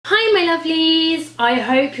lovelies, I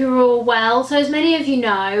hope you're all well. So as many of you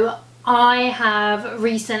know, I have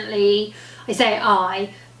recently,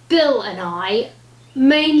 Bill and I,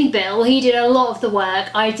 mainly Bill, he did a lot of the work,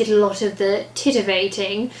 I did a lot of the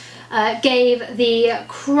titivating, gave the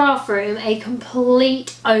craft room a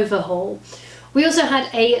complete overhaul. We also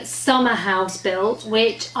had a summer house built,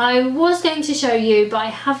 which I was going to show you, but I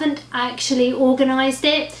haven't actually organised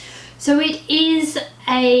it. So it is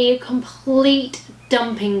a complete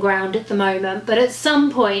dumping ground at the moment, but at some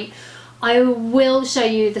point I will show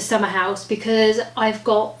you the summer house because I've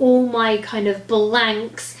got all my kind of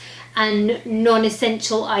blanks and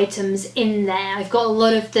non-essential items in there. I've got a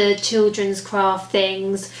lot of the children's craft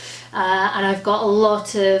things and I've got a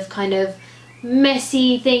lot of kind of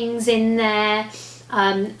messy things in there.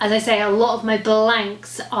 As I say, a lot of my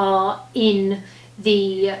blanks are in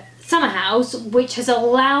the summer house, which has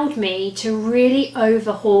allowed me to really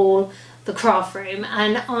overhaul the craft room,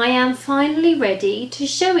 and I am finally ready to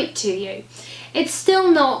show it to you. It's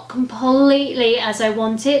still not completely as I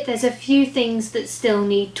want it. There's a few things that still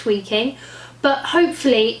need tweaking, but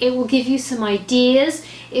hopefully it will give you some ideas.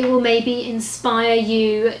 It will maybe inspire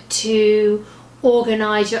you to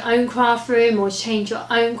organise your own craft room or change your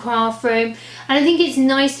own craft room. And I think it's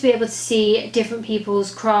nice to be able to see different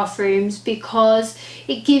people's craft rooms because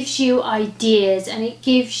it gives you ideas and it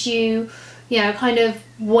gives you, kind of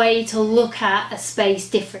way to look at a space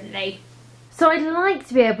differently. So I'd like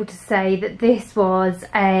to be able to say that this was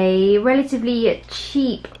a relatively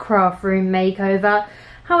cheap craft room makeover.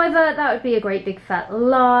 However, that would be a great big fat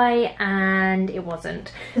lie, and it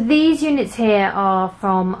wasn't. These units here are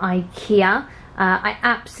from IKEA. I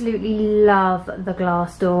absolutely love the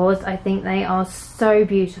glass doors. I think they are so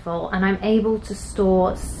beautiful and I'm able to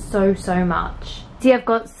store so much. See, I've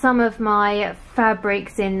got some of my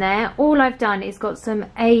fabrics in there. All I've done is got some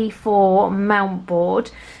A4 mount board,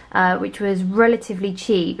 which was relatively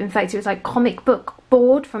cheap. In fact, it was like comic book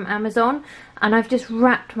board from Amazon, and I've just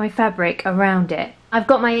wrapped my fabric around it. I've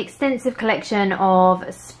got my extensive collection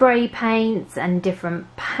of spray paints and different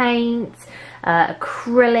paints,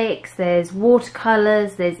 acrylics, there's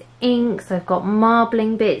watercolours, there's inks, I've got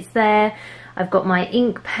marbling bits there, I've got my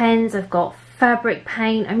ink pens, I've got fabric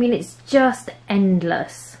paint. I mean, it's just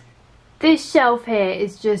endless. This shelf here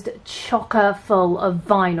is just chocker full of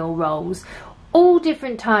vinyl rolls, all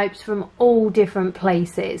different types from all different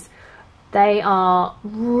places. They are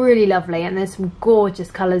really lovely and there's some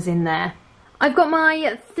gorgeous colours in there. I've got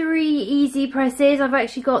my 3 easy presses. I've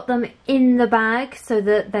actually got them in the bag so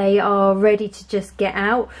that they are ready to just get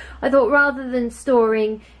out. I thought rather than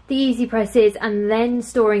storing the easy presses and then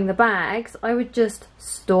storing the bags, I would just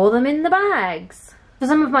store them in the bags. For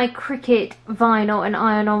some of my Cricut vinyl and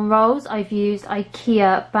iron-on rolls, I've used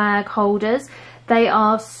IKEA bag holders. They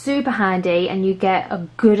are super handy and you get a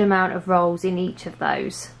good amount of rolls in each of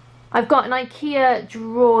those. I've got an IKEA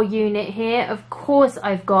drawer unit here. Of course,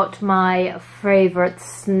 I've got my favourite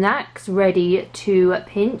snacks ready to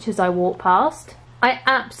pinch as I walk past. I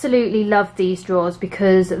absolutely love these drawers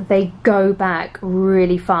because they go back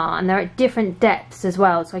really far and they're at different depths as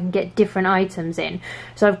well, so I can get different items in.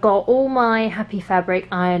 So I've got all my Happy Fabric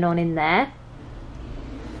iron-on in there.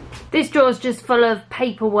 This drawer's just full of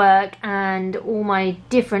paperwork and all my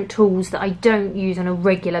different tools that I don't use on a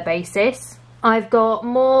regular basis. I've got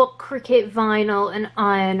more Cricut vinyl and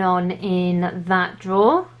iron-on in that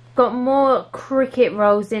drawer. Got more Cricut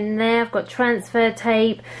rolls in there. I've got transfer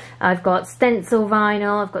tape, I've got stencil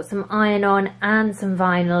vinyl, I've got some iron-on and some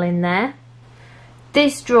vinyl in there.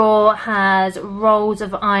 This drawer has rolls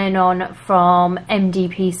of iron-on from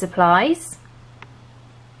MDP Supplies.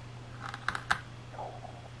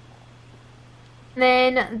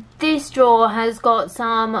 Then this drawer has got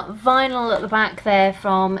some vinyl at the back there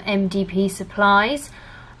from MDP Supplies,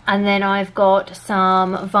 and then I've got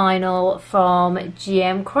some vinyl from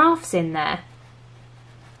GM Crafts in there.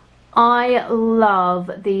 I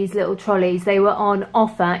love these little trolleys. They were on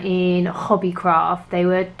offer in Hobbycraft. They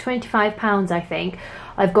were £25 I think.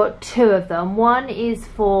 I've got 2 of them. One is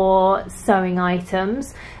for sewing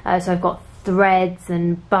items, so I've got threads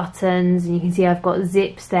and buttons, and you can see I've got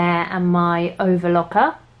zips there and my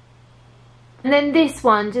overlocker. And then this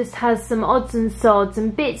one just has some odds and sods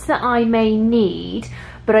and bits that I may need,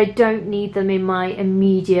 but I don't need them in my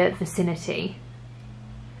immediate vicinity.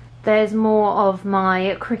 There's more of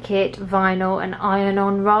my Cricut vinyl and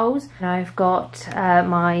iron-on rolls. And I've got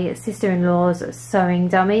my sister-in-law's sewing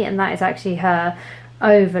dummy, and that is actually her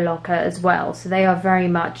overlocker as well, so they are very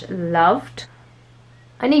much loved.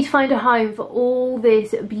 I need to find a home for all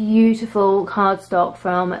this beautiful cardstock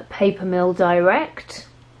from Paper Mill Direct.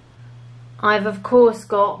 I've of course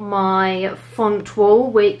got my font wall,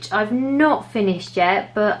 which I've not finished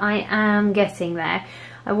yet, but I am getting there.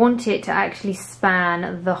 I want it to actually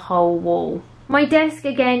span the whole wall. My desk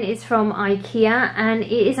again is from IKEA, and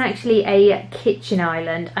it is actually a kitchen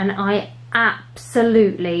island, and I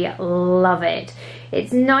absolutely love it.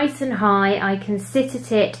 It's nice and high, I can sit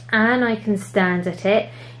at it and I can stand at it.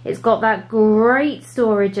 It's got that great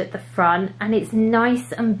storage at the front, and it's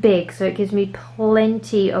nice and big, so it gives me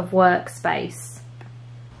plenty of workspace.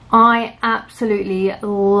 I absolutely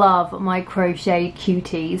love my crochet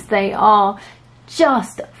cuties. They are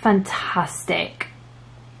just fantastic.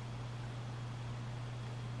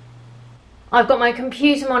 I've got my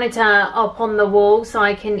computer monitor up on the wall so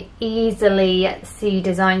I can easily see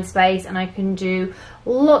Design Space, and I can do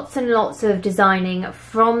lots and lots of designing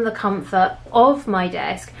from the comfort of my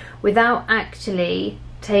desk without actually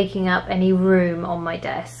taking up any room on my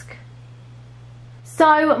desk.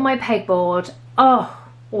 So my pegboard, or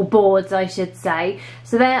boards I should say.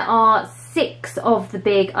 So there are 6 of the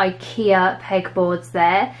big IKEA pegboards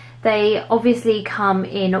there. They obviously come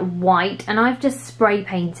in white, and I've just spray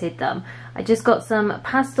painted them. I just got some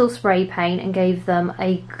pastel spray paint and gave them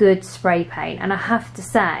a good spray paint, and I have to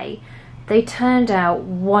say they turned out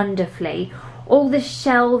wonderfully. All the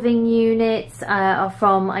shelving units are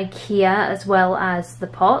from IKEA, as well as the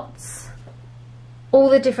pots. All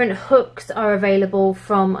the different hooks are available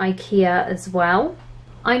from IKEA as well.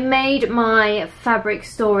 I made my fabric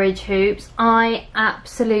storage hoops. I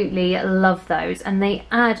absolutely love those, and they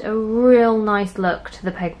add a real nice look to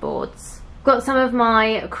the pegboards. Got some of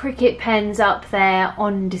my Cricut pens up there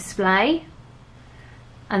on display,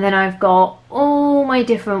 and then I've got all my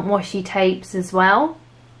different washi tapes as well.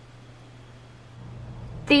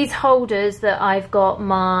 These holders that I've got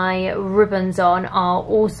my ribbons on are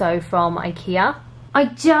also from IKEA. I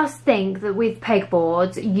just think that with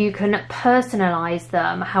pegboards you can personalise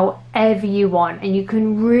them however you want, and you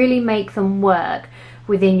can really make them work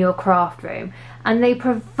within your craft room, and they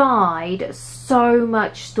provide so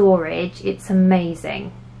much storage. It's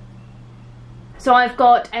amazing. So I've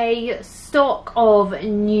got a stock of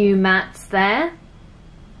new mats there.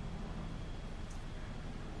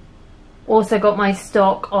 Also got my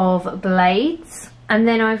stock of blades. And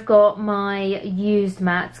then I've got my used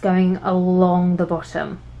mats going along the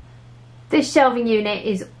bottom. This shelving unit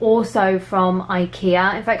is also from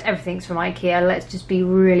IKEA. In fact, everything's from IKEA. Let's just be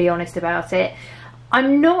really honest about it.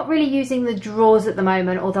 I'm not really using the drawers at the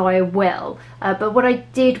moment, although I will. But what I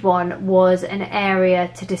did want was an area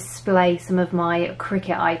to display some of my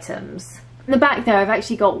Cricut items. In the back there, I've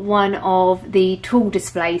actually got one of the tool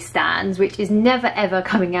display stands, which is never ever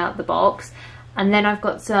coming out the box. And then I've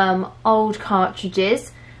got some old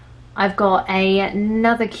cartridges. I've got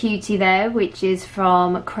another cutie there, which is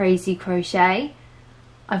from Crazy Crochet.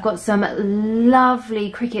 I've got some lovely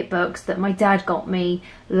Cricut books that my dad got me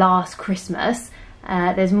last Christmas.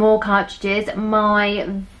 There's more cartridges. My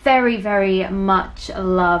very, very much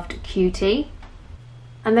loved cutie.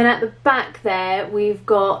 And then at the back there, we've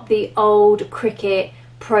got the old Cricut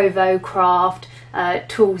Provo Craft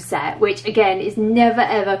tool set, which again is never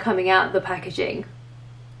ever coming out of the packaging.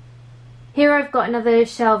 Here I've got another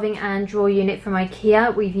shelving and drawer unit from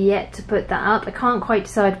IKEA. We've yet to put that up. I can't quite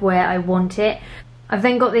decide where I want it. I've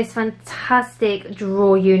then got this fantastic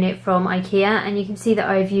drawer unit from IKEA, and you can see that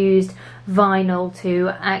I've used vinyl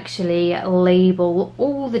to actually label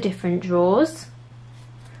all the different drawers.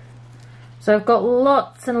 So I've got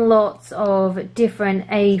lots and lots of different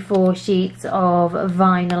A4 sheets of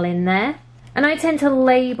vinyl in there. And I tend to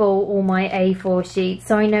label all my A4 sheets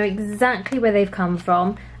so I know exactly where they've come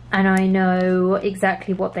from, and I know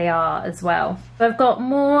exactly what they are as well. So I've got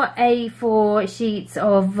more A4 sheets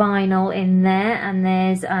of vinyl in there, and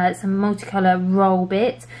there's some multicolour roll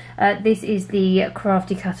bits. This is the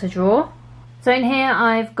Crafty Cutter drawer. So in here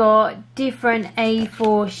I've got different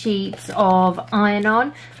A4 sheets of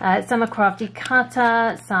iron-on. Some are Crafty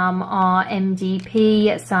Cutter, some are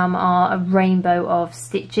MDP, some are a rainbow of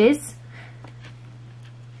stitches.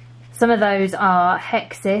 Some of those are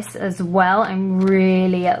Hexis as well. I'm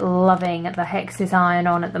really loving the Hexis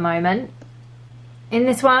iron-on at the moment. In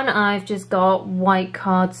this one I've just got white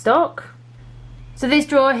cardstock. So this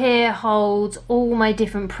drawer here holds all my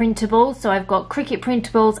different printables. So I've got Cricut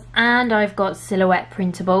printables and I've got Silhouette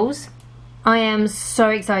printables. I am so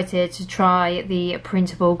excited to try the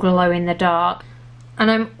printable glow in the dark. And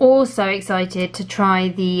I'm also excited to try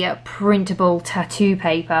the printable tattoo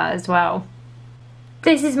paper as well.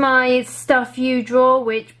 This is my Stuff You drawer,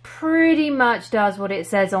 which pretty much does what it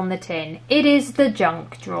says on the tin. It is the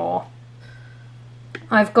junk drawer.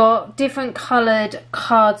 I've got different coloured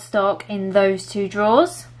cardstock in those two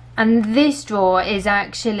drawers. And this drawer is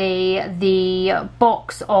actually the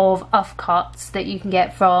box of offcuts that you can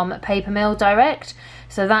get from Paper Mill Direct.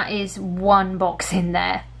 So that is one box in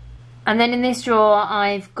there. And then in this drawer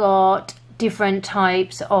I've got different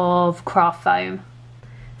types of craft foam.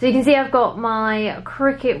 So you can see I've got my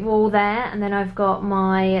Cricut wall there, and then I've got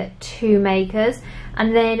my 2 makers,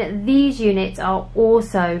 and then these units are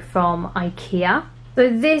also from IKEA. So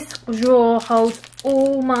this drawer holds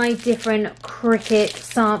all my different Cricut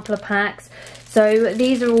sampler packs. So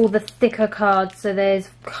these are all the thicker cards. So there's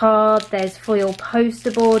card, there's foil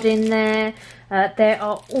poster board in there. There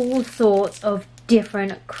are all sorts of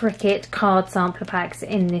different Cricut card sampler packs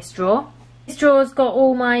in this drawer. This drawer's got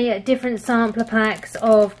all my different sampler packs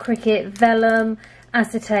of Cricut vellum,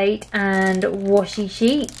 acetate and washi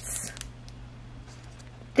sheets.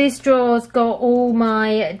 This drawer's got all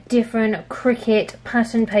my different Cricut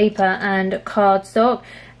pattern paper and cardstock,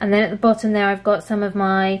 and then at the bottom there I've got some of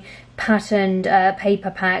my patterned paper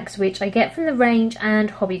packs which I get from the range and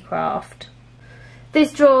Hobbycraft.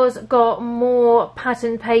 This drawer's got more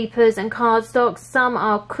pattern papers and cardstock. Some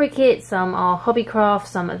are Cricut, some are Hobbycraft,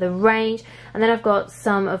 some are the range, and then I've got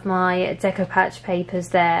some of my Deco Patch papers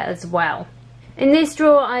there as well. In this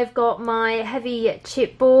drawer I've got my heavy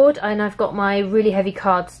chipboard, and I've got my really heavy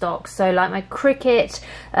cardstock, so like my Cricut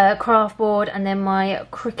craft board, and then my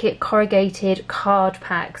Cricut corrugated card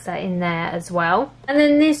packs are in there as well. And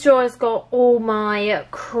then this drawer has got all my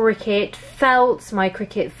Cricut felts, my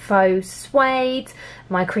Cricut faux suede,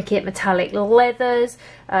 my Cricut metallic leathers.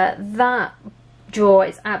 That drawer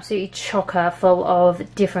is absolutely chocker full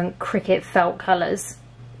of different Cricut felt colours.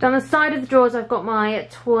 Down the side of the drawers I've got my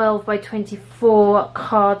 12 by 24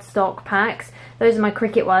 cardstock packs. Those are my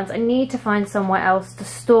Cricut ones. I need to find somewhere else to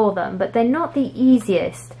store them, but they're not the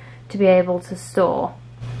easiest to be able to store.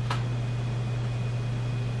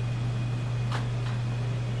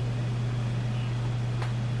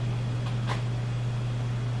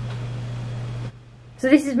 So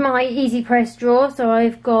this is my Easy Press drawer. So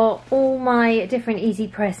I've got all my different Easy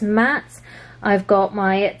Press mats. I've got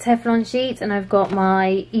my Teflon sheets, and I've got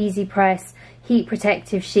my Easy Press heat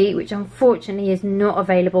protective sheet, which unfortunately is not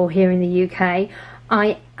available here in the UK.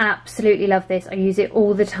 I absolutely love this. I use it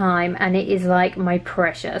all the time and it is like my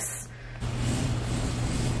precious.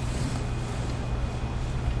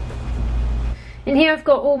 In here I've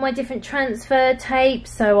got all my different transfer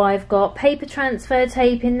tapes. So I've got paper transfer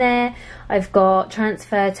tape in there. I've got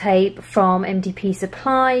transfer tape from MDP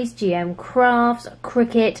Supplies, GM Crafts,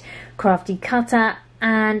 Cricut, Crafty Cutter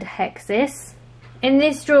and Hexis. In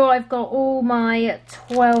this drawer I've got all my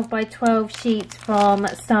 12 by 12 sheets from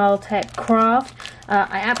Style Tech Craft.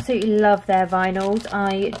 I absolutely love their vinyls.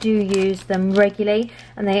 I do use them regularly,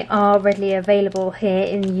 and they are readily available here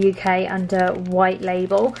in the UK under white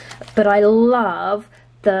label. But I love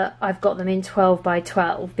that I've got them in 12 by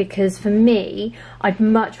 12 because for me I'd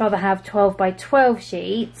much rather have 12 by 12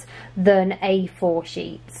 sheets than A4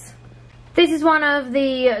 sheets. This is one of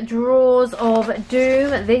the drawers of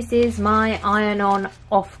doom. This is my iron-on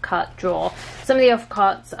offcut drawer. Some of the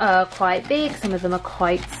offcuts are quite big, some of them are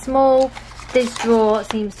quite small. This drawer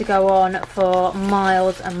seems to go on for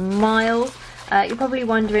miles and miles. You're probably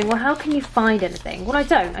wondering, well, how can you find anything? Well, I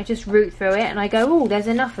don't. I just root through it and I go, oh, there's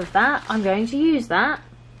enough of that. I'm going to use that.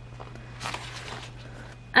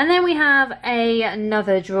 And then we have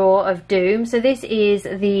another drawer of doom. So this is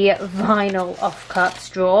the vinyl offcuts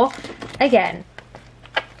drawer. Again,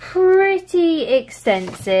 pretty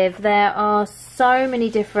extensive. There are so many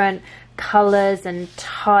different colours and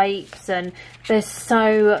types, and there's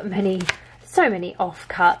so many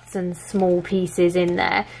offcuts and small pieces in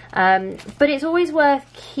there. But it's always worth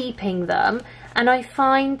keeping them. And I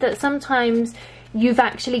find that sometimes you've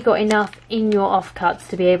actually got enough in your offcuts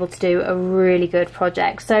to be able to do a really good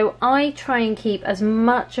project. So I try and keep as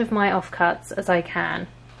much of my offcuts as I can.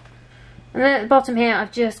 And then at the bottom here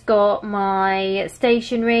I've just got my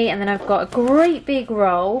stationery, and then I've got a great big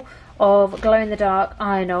roll of glow-in-the-dark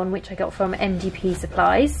iron-on which I got from MDP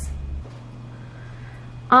Supplies.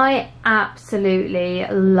 I absolutely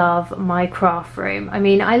love my craft room. I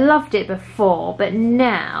mean, I loved it before, but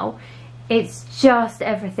now it's just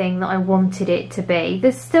everything that I wanted it to be.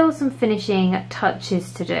 There's still some finishing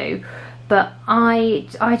touches to do, but I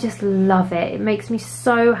just love it. It makes me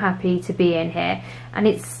so happy to be in here, and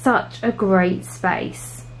it's such a great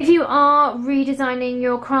space. If you are redesigning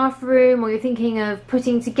your craft room, or you're thinking of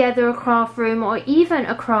putting together a craft room or even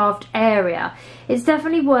a craft area, it's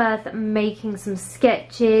definitely worth making some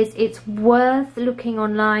sketches. It's worth looking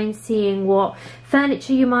online, seeing what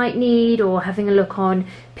furniture you might need, or having a look on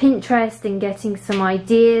Pinterest and getting some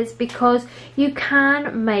ideas, because you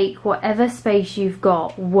can make whatever space you've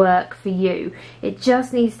got work for you. It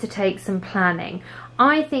just needs to take some planning.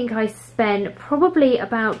 I think I spent probably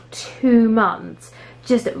about 2 months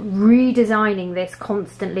just redesigning this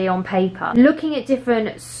constantly on paper, looking at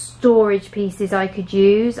different storage pieces I could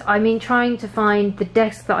use. I mean, trying to find the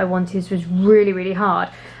desk that I wanted was really hard,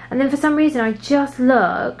 and then for some reason I just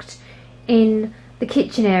looked in the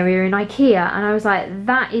kitchen area in IKEA and I was like,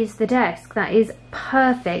 that is the desk, that is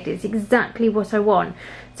perfect, it's exactly what I want.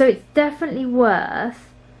 So it's definitely worth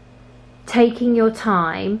taking your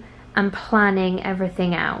time and planning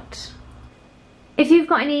everything out. If you've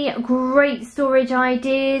got any great storage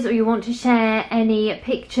ideas, or you want to share any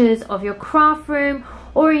pictures of your craft room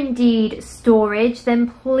or indeed storage,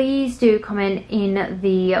 then please do comment in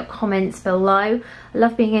the comments below. I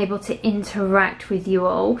love being able to interact with you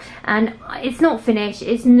all, and it's not finished,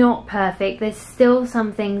 it's not perfect, there's still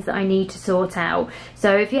some things that I need to sort out.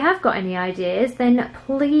 So if you have got any ideas, then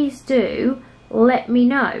please do let me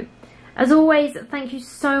know. As always, thank you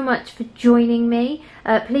so much for joining me.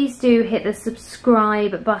 Please do hit the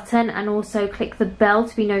subscribe button and also click the bell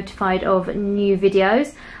to be notified of new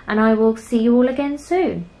videos, and I will see you all again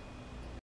soon.